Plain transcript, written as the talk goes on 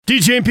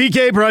DJ and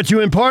PK brought to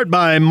you in part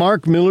by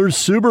Mark Miller's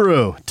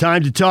Subaru.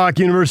 Time to talk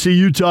University of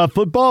Utah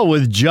football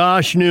with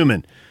Josh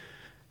Newman,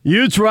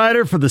 Utes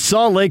writer for the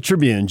Salt Lake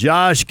Tribune.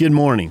 Josh, good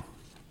morning.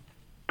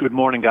 Good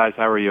morning, guys.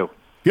 How are you?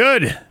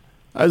 Good.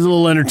 I was a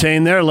little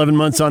entertained there. 11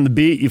 months on the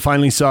beat. You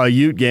finally saw a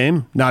Ute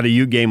game. Not a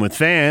Ute game with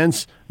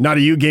fans. Not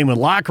a Ute game with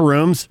locker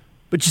rooms.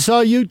 But you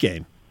saw a Ute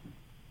game.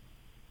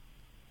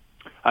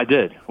 I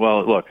did.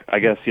 Well, look, I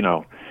guess,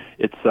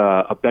 it's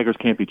a beggars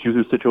can't be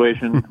choosers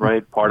situation,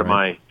 right? Part of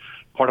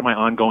my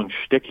ongoing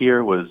shtick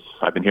here was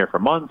I've been here for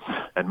months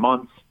and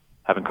months,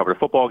 haven't covered a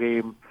football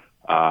game.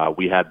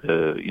 We had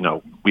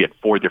we had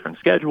 4 different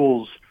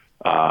schedules.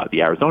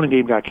 The Arizona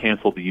game got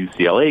canceled. The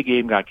UCLA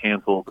game got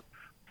canceled.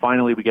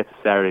 Finally, we get to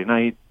Saturday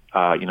night,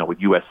 with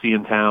USC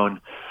in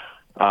town.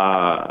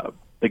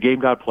 The game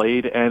got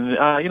played, and,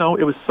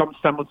 it was some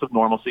semblance of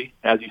normalcy.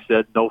 As you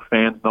said, no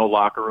fans, no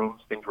locker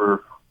rooms. Things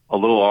were a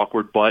little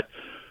awkward, but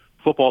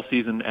football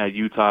season at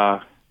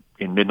Utah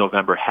in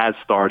mid-November has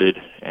started,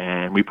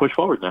 and we push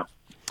forward now.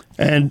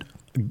 And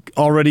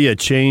already a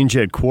change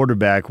at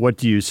quarterback. What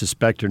do you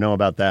suspect or know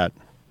about that?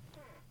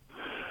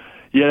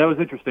 Yeah, that was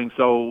interesting.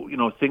 So,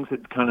 things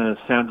had kind of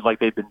sounded like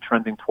they'd been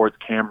trending towards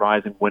Cam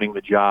Rising winning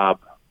the job,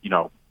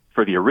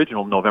 for the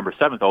original November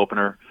 7th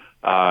opener.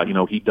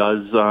 He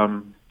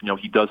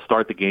does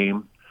start the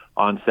game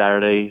on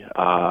Saturday,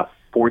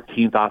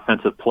 14th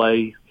offensive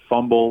play,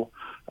 fumble.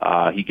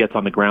 He gets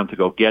on the ground to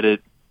go get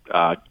it.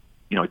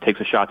 He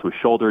takes a shot to his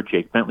shoulder.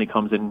 Jake Bentley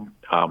comes in,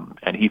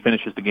 and he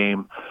finishes the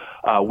game.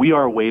 We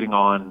are waiting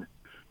on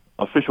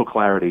official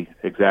clarity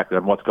exactly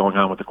on what's going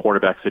on with the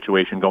quarterback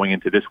situation going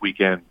into this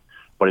weekend.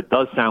 But it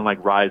does sound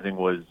like Rising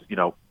was,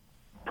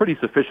 pretty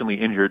sufficiently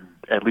injured,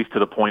 at least to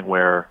the point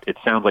where it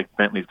sounds like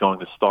Bentley's going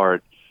to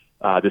start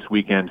this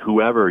weekend,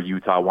 whoever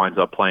Utah winds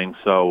up playing.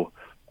 So,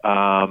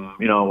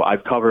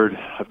 I've covered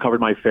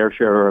my fair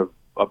share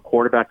of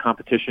quarterback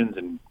competitions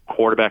and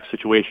quarterback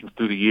situations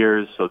through the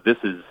years. So this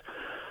isn't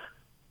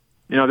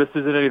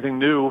anything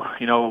new.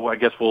 I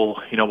guess we'll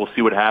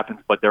see what happens,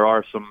 but there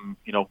are some,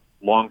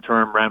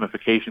 long-term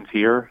ramifications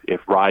here if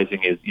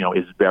Rising is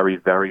very,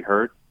 very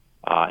hurt,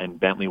 and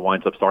Bentley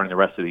winds up starting the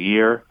rest of the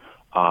year.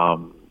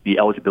 The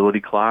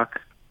eligibility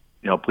clock,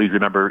 please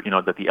remember,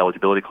 that the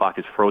eligibility clock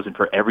is frozen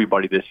for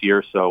everybody this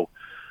year. So,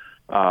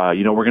 we're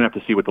going to have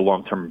to see what the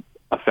long-term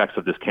effects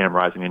of this Cam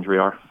Rising injury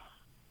are.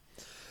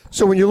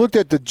 So when you looked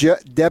at the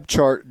depth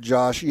chart,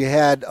 Josh, you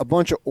had a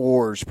bunch of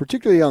oars,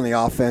 particularly on the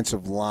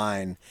offensive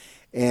line,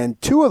 and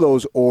 2 of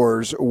those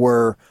oars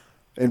were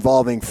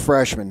involving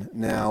freshmen.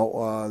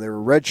 Now, they were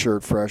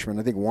redshirt freshmen.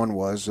 I think one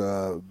was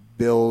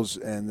Bills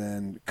and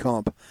then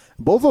Kump.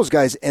 Both those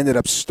guys ended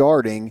up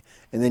starting,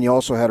 and then you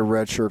also had a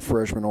redshirt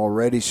freshman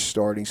already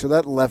starting. So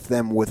that left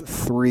them with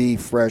 3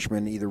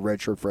 freshmen, either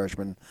redshirt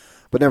freshmen,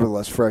 but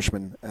nevertheless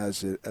freshmen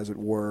as it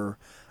were.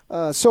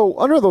 So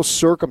under those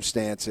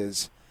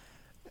circumstances,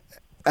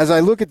 as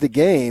I look at the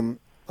game,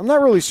 I'm not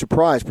really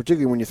surprised,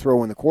 particularly when you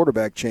throw in the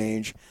quarterback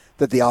change,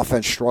 that the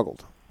offense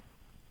struggled.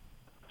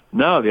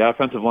 No, the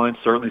offensive line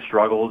certainly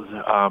struggled.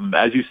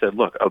 As you said,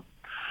 look,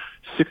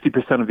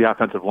 60% of the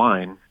offensive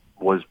line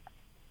was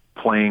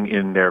playing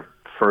in their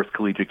first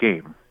collegiate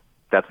game.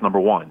 That's number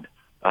 1.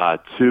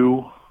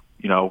 2,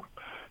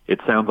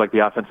 it sounds like the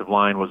offensive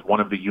line was one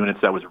of the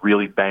units that was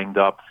really banged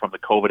up from the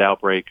COVID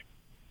outbreak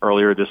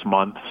earlier this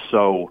month.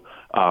 So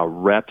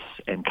reps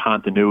and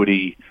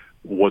continuity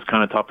was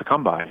kind of tough to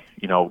come by,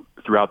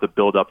 throughout the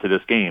build up to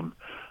this game.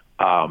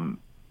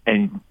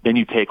 And then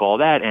you take all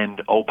that,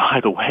 and oh,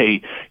 by the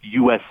way,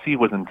 USC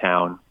was in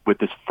town with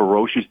this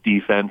ferocious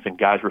defense, and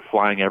guys were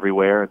flying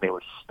everywhere, and they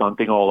were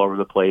stunting all over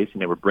the place,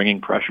 and they were bringing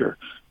pressure.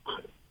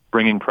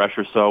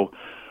 So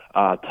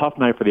tough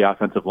night for the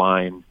offensive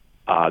line.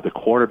 The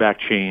quarterback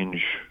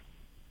change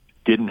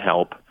didn't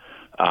help.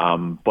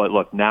 But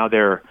look, now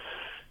they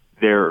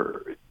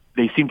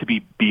seem to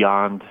be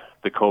beyond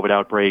the COVID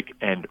outbreak,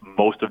 and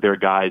most of their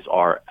guys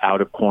are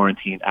out of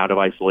quarantine, out of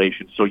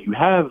isolation. So you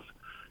have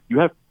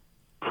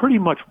pretty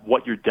much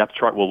what your depth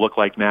chart will look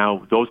like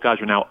now. Those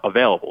guys are now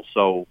available.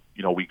 So,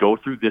 we go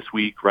through this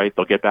week, right?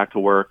 They'll get back to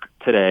work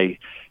today,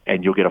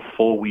 and you'll get a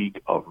full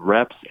week of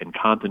reps and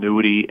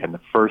continuity, and the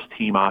first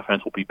team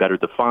offense will be better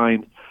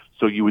defined.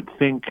 So you would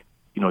think,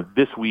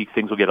 this week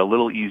things will get a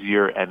little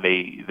easier, and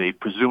they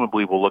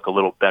presumably will look a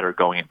little better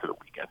going into the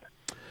weekend.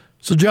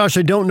 So, Josh,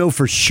 I don't know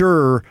for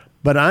sure,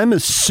 but I'm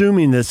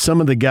assuming that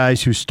some of the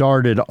guys who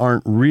started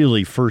aren't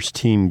really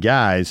first-team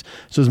guys.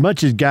 So as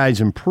much as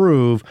guys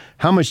improve,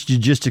 how much do you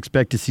just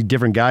expect to see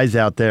different guys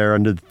out there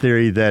under the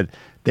theory that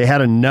they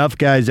had enough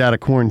guys out of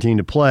quarantine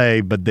to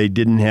play, but they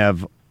didn't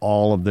have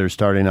all of their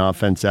starting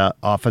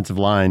offensive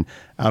line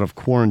out of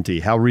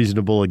quarantine? How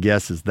reasonable a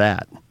guess is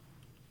that?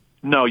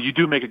 No, you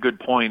do make a good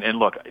point. And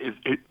look,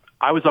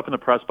 I was up in the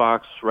press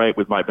box, right,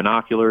 with my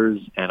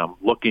binoculars, and I'm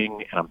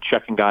looking and I'm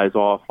checking guys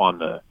off on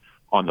the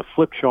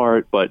flip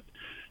chart, but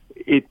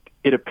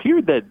it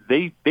appeared that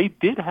they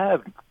did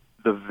have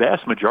the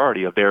vast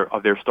majority of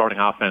their starting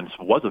offense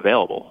was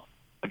available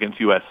against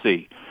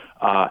USC.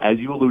 As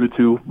you alluded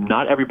to,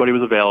 not everybody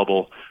was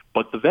available,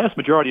 but the vast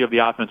majority of the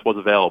offense was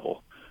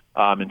available.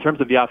 In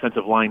terms of the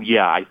offensive line,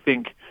 yeah, I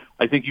think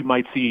you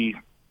might see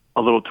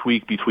a little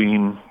tweak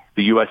between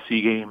the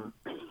USC game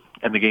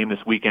and the game this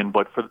weekend,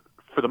 but for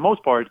the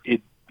most part,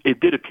 it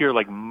did appear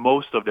like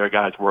most of their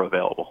guys were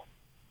available.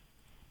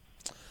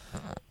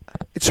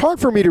 It's hard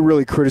for me to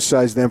really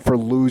criticize them for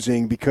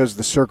losing because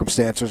the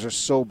circumstances are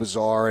so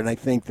bizarre, and I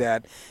think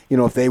that,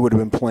 if they would have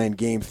been playing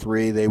Game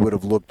 3, they would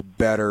have looked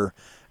better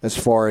as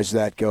far as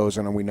that goes,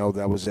 and we know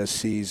that was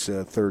SC's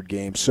third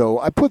game. So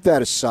I put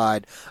that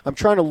aside. I'm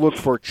trying to look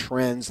for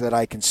trends that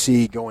I can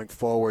see going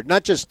forward,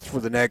 not just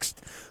for the next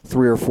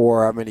 3 or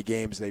 4, how many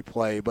games they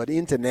play, but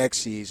into next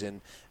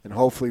season, and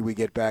hopefully we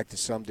get back to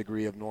some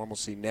degree of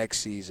normalcy next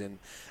season.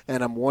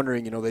 And I'm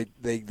wondering,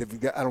 they've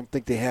got, I don't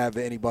think they have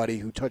anybody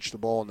who touched the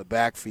ball in the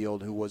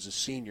backfield who was a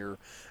senior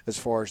as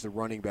far as the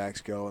running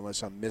backs go,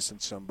 unless I'm missing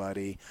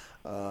somebody.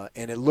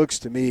 And it looks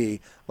to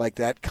me like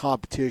that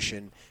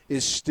competition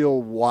is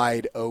still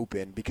wide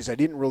open because I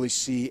didn't really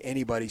see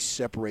anybody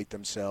separate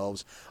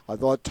themselves. I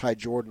thought Ty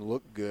Jordan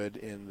looked good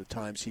in the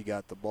times he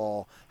got the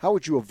ball. How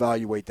would you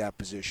evaluate that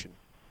position?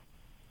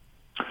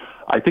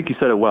 I think you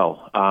said it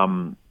well.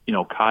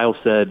 Kyle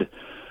said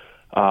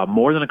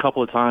more than a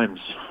couple of times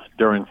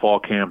during fall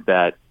camp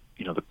that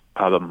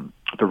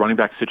the running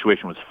back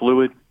situation was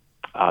fluid.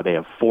 They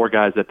have 4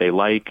 guys that they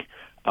like.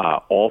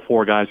 All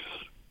 4 guys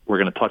were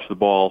going to touch the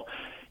ball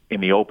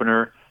in the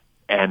opener,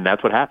 and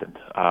that's what happened.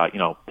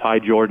 Ty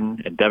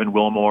Jordan and Devin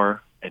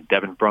Wilmore and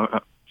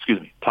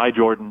Ty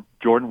Jordan,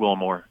 Jordan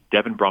Wilmore,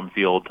 Devin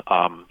Brumfield,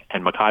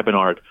 and Mekhi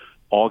Bernard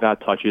all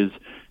got touches.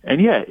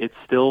 And yeah, it's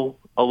still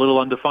a little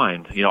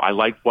undefined. I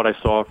liked what I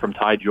saw from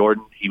Ty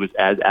Jordan. He was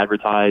as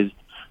advertised,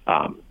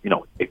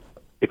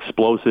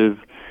 explosive,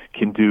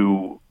 can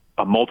do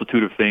a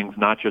multitude of things,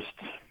 not just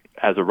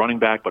as a running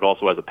back, but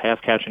also as a pass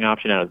catching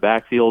option out of the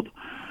backfield.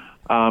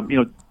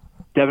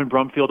 Devin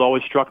Brumfield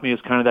always struck me as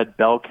kind of that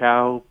bell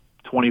cow,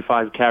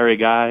 25 carry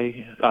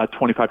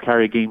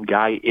a game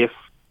guy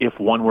if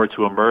one were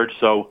to emerge.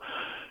 So,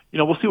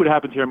 we'll see what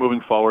happens here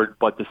moving forward,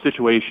 but the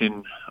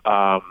situation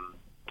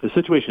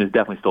is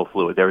definitely still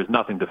fluid. There is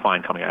nothing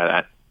defined coming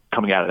out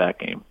of that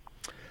game.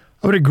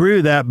 I would agree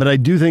with that, but I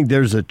do think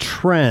there's a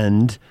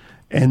trend,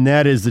 and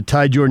that is that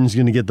Ty Jordan's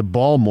going to get the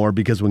ball more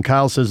because when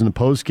Kyle says in the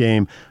post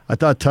game, I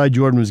thought Ty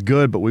Jordan was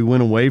good, but we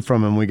went away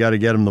from him. We got to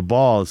get him the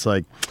ball. It's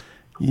like,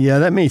 yeah,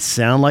 that may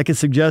sound like a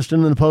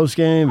suggestion in the post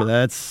game, but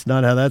that's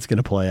not how that's going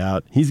to play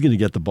out. He's going to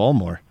get the ball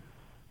more.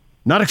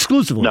 Not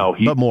exclusively,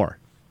 but more.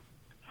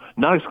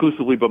 Not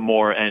exclusively, but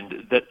more.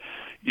 And that,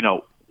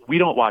 we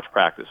don't watch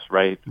practice,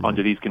 right? Mm-hmm.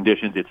 Under these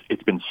conditions,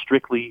 it's been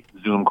strictly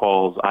Zoom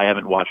calls. I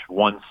haven't watched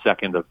 1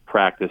 second of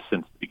practice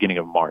since the beginning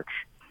of March.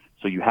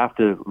 So you have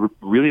to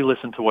really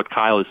listen to what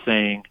Kyle is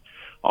saying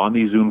on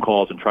these Zoom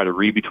calls and try to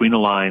read between the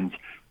lines.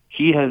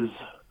 He has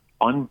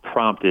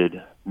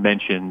unprompted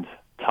mentioned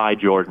Ty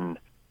Jordan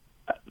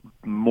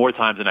more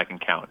times than I can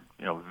count.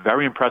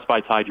 Very impressed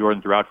by Ty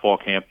Jordan throughout fall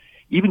camp,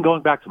 even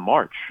going back to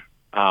March.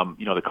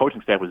 The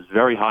coaching staff was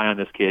very high on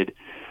this kid.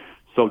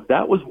 So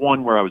that was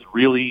one where I was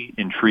really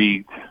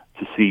intrigued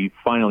to see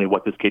finally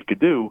what this kid could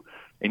do.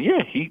 And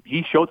yeah,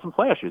 he showed some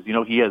flashes.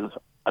 He has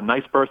a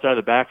nice burst out of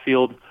the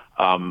backfield.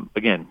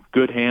 Again,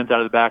 good hands out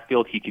of the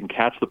backfield. He can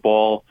catch the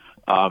ball.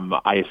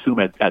 I assume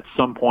at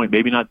some point,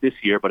 maybe not this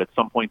year, but at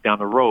some point down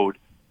the road,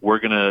 we're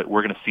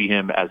gonna see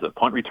him as a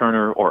punt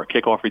returner or a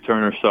kickoff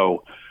returner.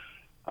 So,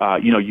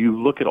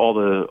 you look at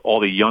all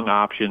the young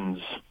options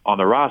on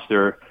the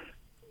roster.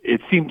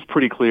 It seems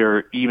pretty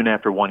clear, even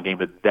after one game,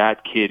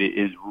 that kid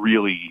is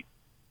really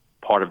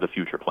part of the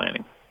future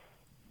planning.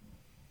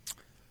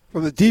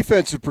 From the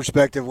defensive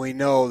perspective, we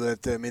know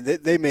that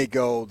they may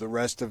go the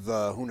rest of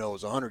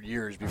 100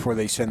 years before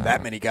they send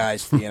that many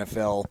guys to the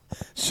NFL.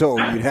 So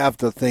you'd have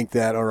to think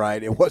that, all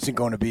right, it wasn't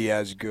going to be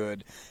as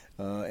good,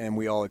 and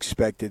we all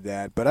expected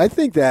that. But I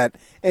think that,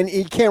 and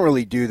you can't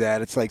really do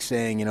that. It's like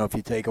saying, if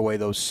you take away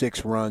those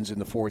 6 runs in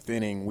the 4th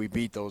inning, we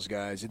beat those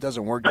guys. It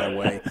doesn't work that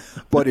way.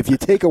 But if you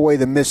take away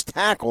the missed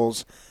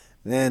tackles,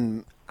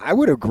 then I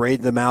would have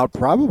graded them out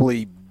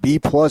probably B+,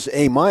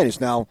 A-.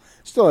 Now,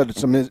 still had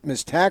some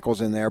missed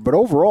tackles in there, but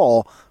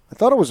overall, I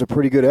thought it was a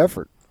pretty good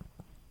effort.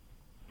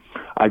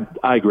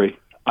 I agree.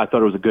 I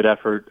thought it was a good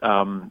effort.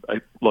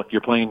 Look,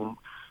 you're playing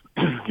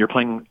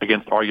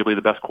against arguably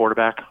the best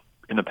quarterback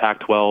in the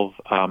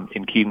Pac-12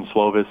 in Keaton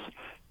Slovis.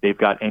 They've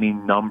got any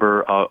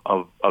number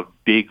of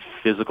big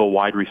physical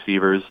wide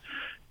receivers.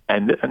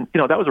 And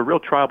that was a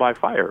real trial by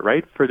fire,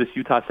 right, for this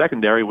Utah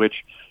secondary,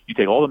 which you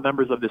take all the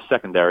members of this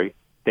secondary,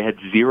 they had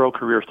 0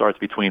 career starts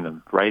between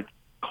them, right?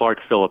 Clark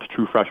Phillips,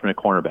 true freshman at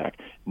cornerback.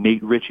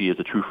 Nate Ritchie is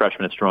a true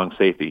freshman at strong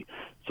safety.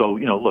 So,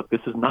 look, this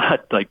is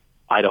not like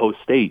Idaho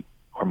State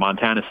or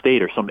Montana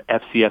State or some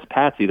FCS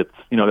patsy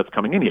that's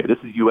coming in here. This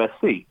is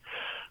USC.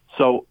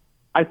 So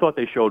I thought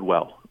they showed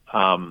well.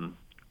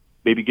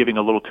 Maybe giving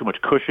a little too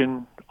much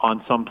cushion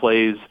on some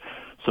plays,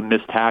 some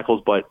missed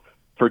tackles. But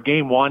for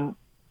game 1,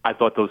 I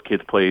thought those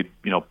kids played,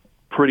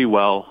 pretty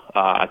well.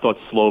 I thought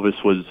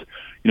Slovis was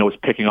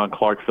picking on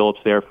Clark Phillips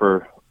there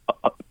for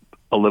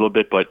a little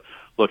bit. But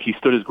look, he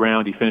stood his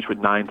ground. He finished with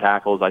 9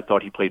 tackles. I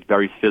thought he played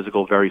very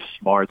physical, very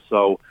smart.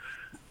 So,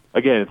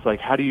 again, it's like,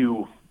 how do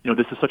you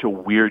this is such a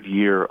weird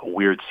year, a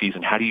weird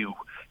season. How do you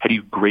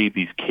grade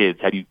these kids?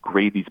 How do you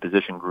grade these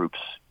position groups,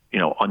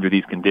 under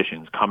these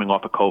conditions, coming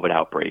off a COVID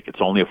outbreak?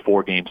 It's only a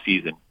 4-game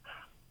season.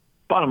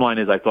 Bottom line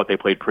is I thought they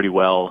played pretty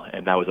well,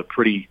 and that was a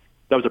pretty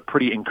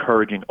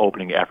encouraging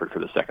opening effort for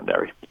the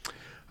secondary.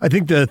 I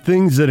think the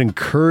things that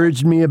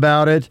encouraged me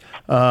about it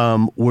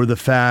were the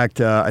fact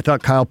I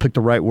thought Kyle picked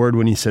the right word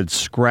when he said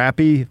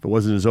scrappy. If it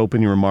wasn't his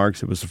opening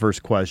remarks, it was the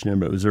first question,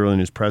 but it was early in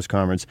his press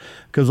conference.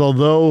 Because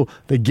although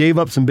they gave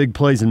up some big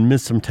plays and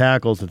missed some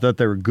tackles, I thought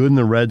they were good in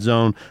the red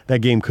zone. That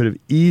game could have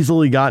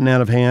easily gotten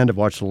out of hand. I've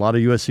watched a lot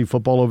of USC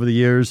football over the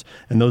years,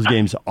 and those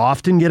games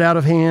often get out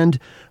of hand,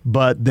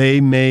 but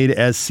they made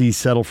SC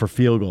settle for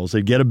field goals.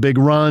 They'd get a big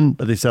run,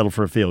 but they settled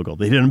for a field goal.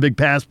 They didn't a big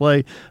pass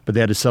play, but they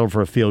had to settle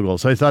for a field goal.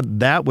 So I thought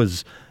that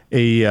was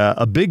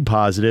a big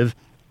positive.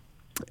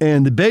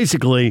 And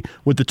basically,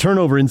 with the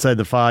turnover inside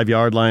the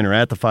 5-yard line or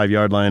at the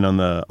 5-yard line on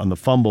the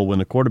fumble when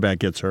the quarterback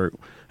gets hurt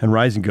and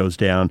Rising goes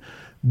down,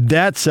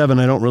 that 7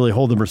 I don't really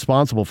hold them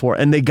responsible for.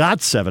 And they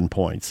got 7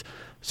 points.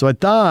 So I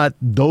thought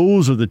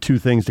those are the two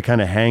things to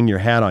kind of hang your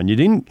hat on. You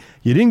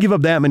didn't give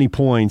up that many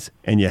points,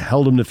 and you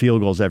held them to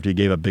field goals after you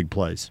gave up big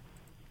plays.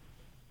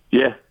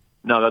 Yeah,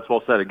 no, that's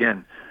well said.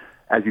 Again,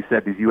 as you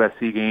said, these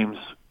USC games,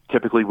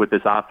 typically with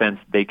this offense,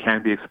 they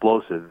can be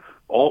explosive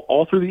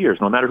all through the years,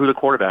 no matter who the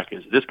quarterback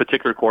is. This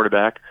particular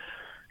quarterback,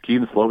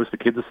 Keaton Slovis, the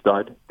kid's a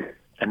stud,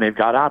 and they've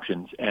got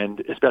options.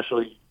 And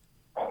especially,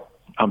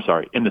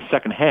 in the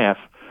second half,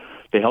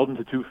 they held them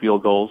to 2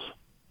 field goals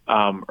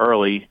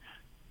early.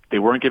 They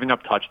weren't giving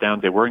up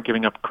touchdowns. They weren't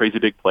giving up crazy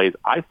big plays.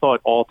 I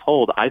thought, all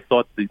told, I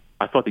thought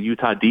the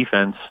Utah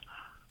defense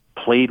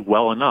played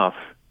well enough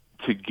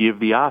to give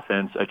the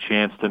offense a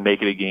chance to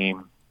make it a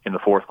game in the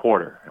fourth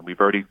quarter. And we've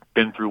already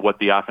been through what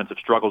the offensive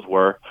struggles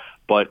were.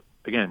 But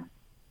again,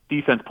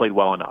 defense played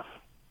well enough.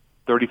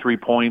 33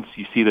 points.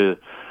 You see the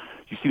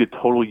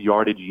total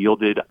yardage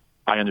yielded.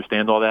 I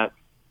understand all that.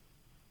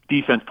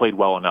 Defense played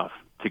well enough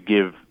to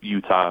give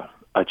Utah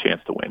a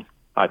chance to win,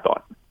 I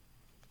thought.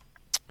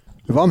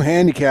 If I'm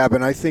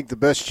handicapping, I think the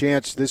best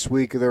chance this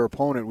week of their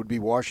opponent would be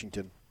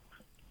Washington.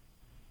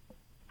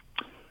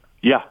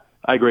 Yeah,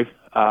 I agree.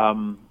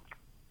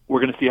 We're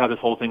going to see how this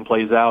whole thing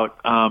plays out.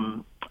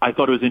 I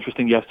thought it was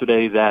interesting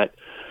yesterday that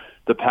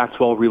the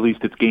Pac-12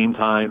 released its game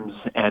times,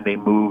 and they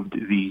moved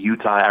the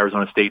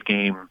Utah-Arizona State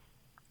game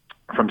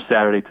from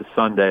Saturday to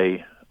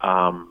Sunday.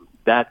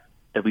 That,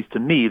 at least to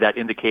me, that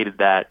indicated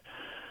that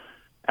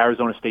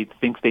Arizona State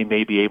thinks they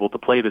may be able to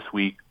play this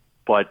week,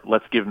 but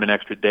let's give them an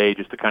extra day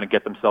just to kind of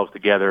get themselves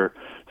together,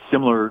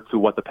 similar to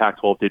what the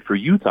Pac-12 did for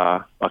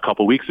Utah a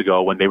couple weeks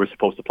ago when they were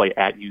supposed to play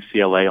at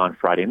UCLA on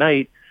Friday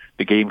night.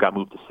 The game got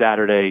moved to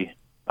Saturday.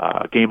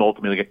 Game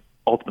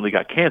ultimately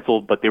got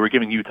canceled, but they were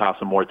giving Utah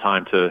some more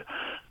time to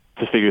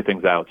figure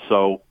things out.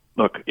 So,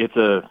 look, it's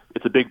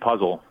a big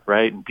puzzle,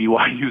 right? And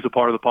BYU's a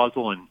part of the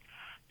puzzle, and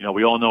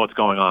we all know what's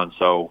going on.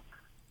 So,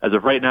 as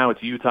of right now,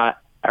 it's Utah,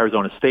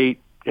 Arizona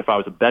State. If I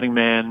was a betting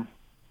man,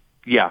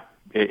 yeah,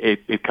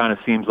 it kind of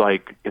seems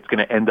like it's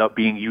going to end up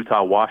being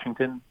Utah,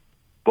 Washington,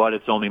 but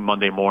it's only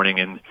Monday morning,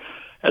 and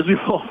as we've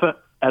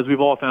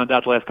all found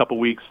out the last couple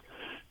of weeks,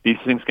 these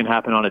things can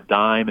happen on a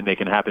dime, and they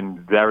can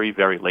happen very,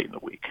 very late in the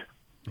week.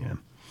 Yeah.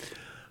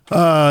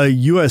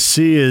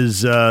 USC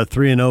is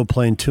 3-0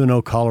 playing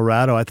 2-0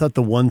 Colorado. I thought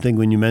the one thing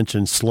when you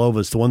mentioned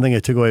Slovis, the one thing I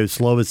took away with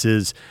Slovis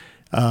is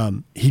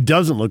he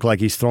doesn't look like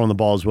he's throwing the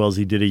ball as well as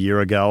he did a year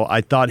ago.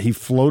 I thought he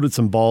floated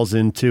some balls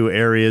into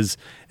areas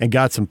and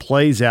got some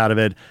plays out of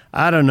it.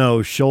 I don't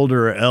know,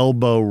 shoulder,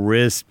 elbow,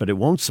 wrist, but it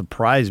won't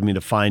surprise me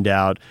to find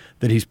out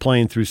that he's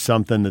playing through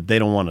something that they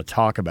don't want to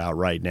talk about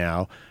right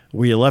now.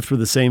 Were you left with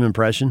the same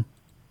impression?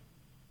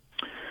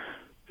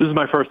 This is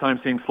my first time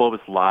seeing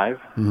Slovis live,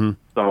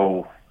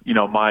 so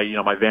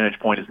my vantage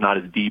point is not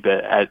as deep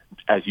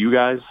as you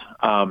guys.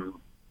 I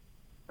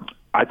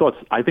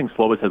think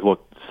Slovis has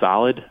looked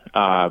solid.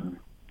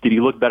 Did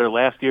he look better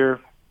last year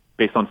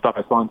based on stuff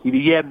I saw on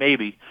TV? Yeah,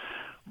 maybe,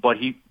 but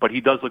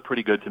he does look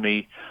pretty good to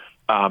me.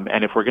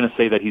 And if we're going to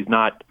say that he's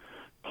not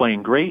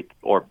playing great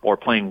or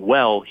playing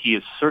well, he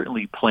is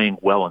certainly playing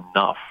well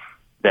enough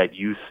that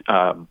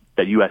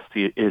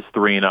USC is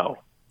 3-0.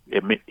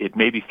 It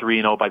may be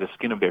 3-0 by the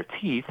skin of their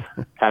teeth,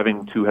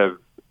 having to have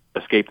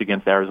escaped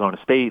against Arizona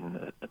State,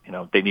 and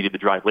they needed to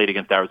drive late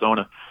against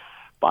Arizona.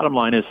 Bottom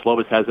line is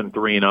Slovis has them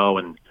 3-0,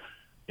 and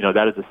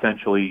that is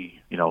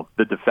essentially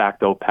the de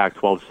facto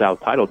Pac-12 South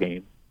title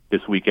game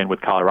this weekend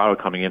with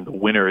Colorado coming in. The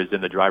winner is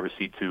in the driver's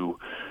seat to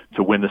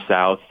win the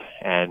South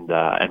and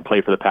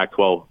play for the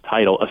Pac-12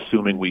 title,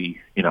 assuming we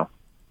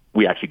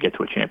actually get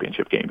to a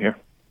championship game here.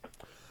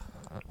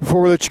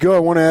 Before we let you go, I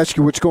want to ask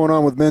you what's going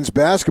on with men's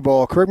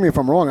basketball. Correct me if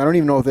I'm wrong. I don't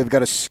even know if they've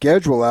got a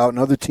schedule out, and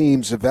other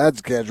teams have had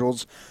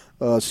schedules.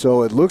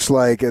 So it looks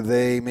like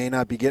they may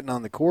not be getting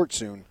on the court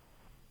soon.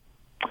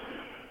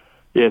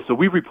 Yeah, so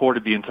we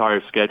reported the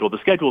entire schedule. The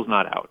schedule is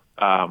not out.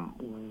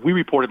 We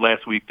reported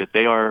last week that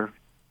they are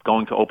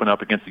going to open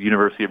up against the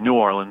University of New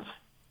Orleans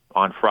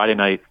on Friday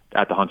night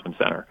at the Huntsman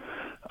Center.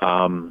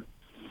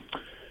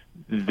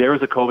 There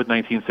is a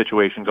COVID-19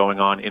 situation going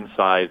on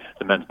inside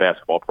the men's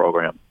basketball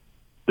program.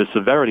 The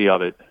severity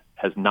of it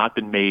has not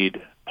been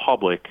made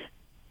public,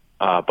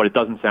 but it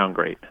doesn't sound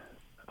great.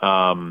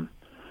 I'm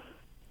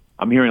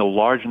hearing a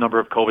large number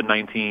of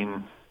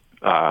COVID-19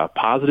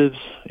 positives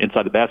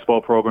inside the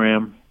basketball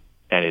program,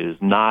 and it is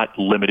not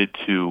limited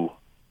to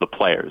the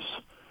players.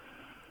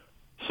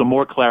 Some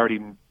more clarity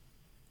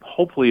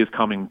hopefully is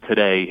coming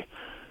today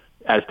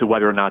as to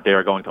whether or not they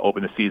are going to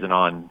open the season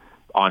on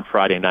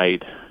Friday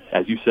night.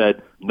 As you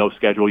said, no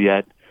schedule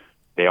yet.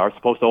 They are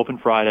supposed to open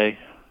Friday.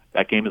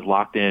 That game is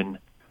locked in,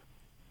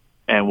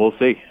 and we'll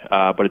see.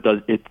 But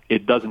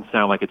it doesn't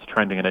sound like it's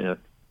trending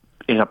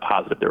in a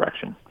positive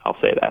direction. I'll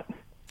say that.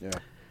 Yeah.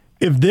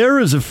 If there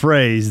is a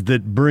phrase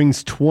that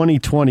brings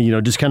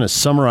 2020, just kind of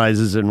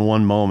summarizes it in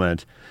one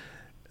moment,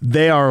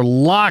 they are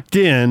locked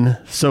in,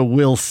 so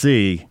we'll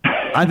see.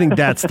 I think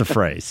that's the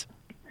phrase.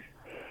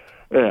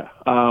 Yeah,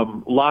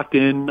 locked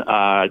in,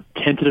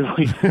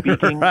 tentatively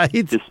speaking. Right.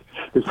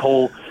 This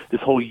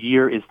whole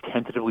year is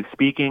tentatively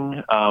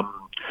speaking.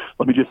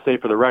 Let me just say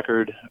for the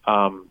record,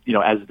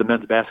 as the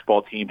men's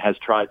basketball team has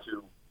tried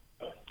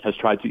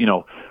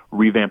to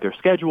revamp their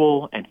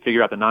schedule and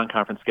figure out the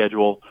non-conference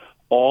schedule,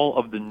 all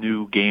of the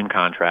new game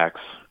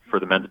contracts for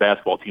the men's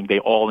basketball team, they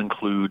all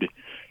include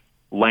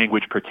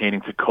language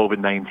pertaining to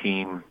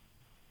COVID-19,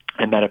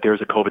 and that if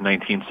there's a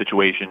COVID-19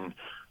 situation,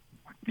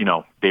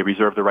 they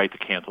reserve the right to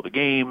cancel the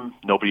game.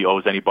 Nobody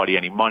owes anybody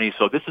any money.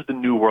 So this is the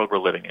new world we're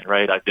living in,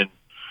 right? I've been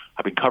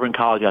covering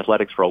college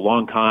athletics for a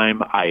long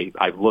time.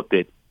 I've looked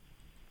at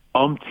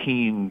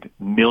umpteen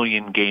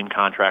million game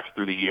contracts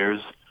through the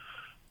years.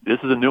 This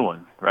is a new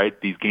one, right?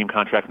 These game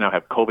contracts now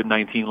have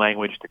COVID-19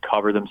 language to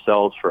cover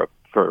themselves for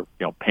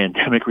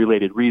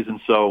pandemic-related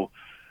reasons. So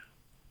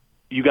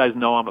you guys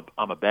know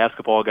I'm a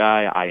basketball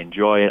guy. I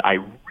enjoy it. I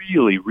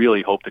really,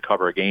 really hope to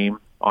cover a game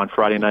on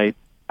Friday night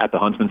at the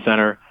Huntsman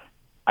Center.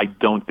 I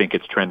don't think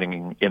it's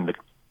trending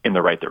in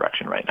the right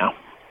direction right now.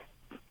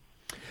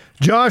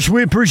 Josh,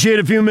 we appreciate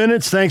a few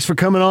minutes. Thanks for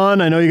coming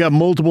on. I know you got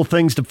multiple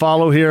things to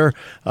follow here.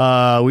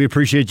 We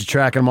appreciate you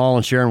tracking them all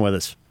and sharing with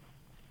us.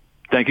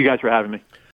 Thank you guys for having me.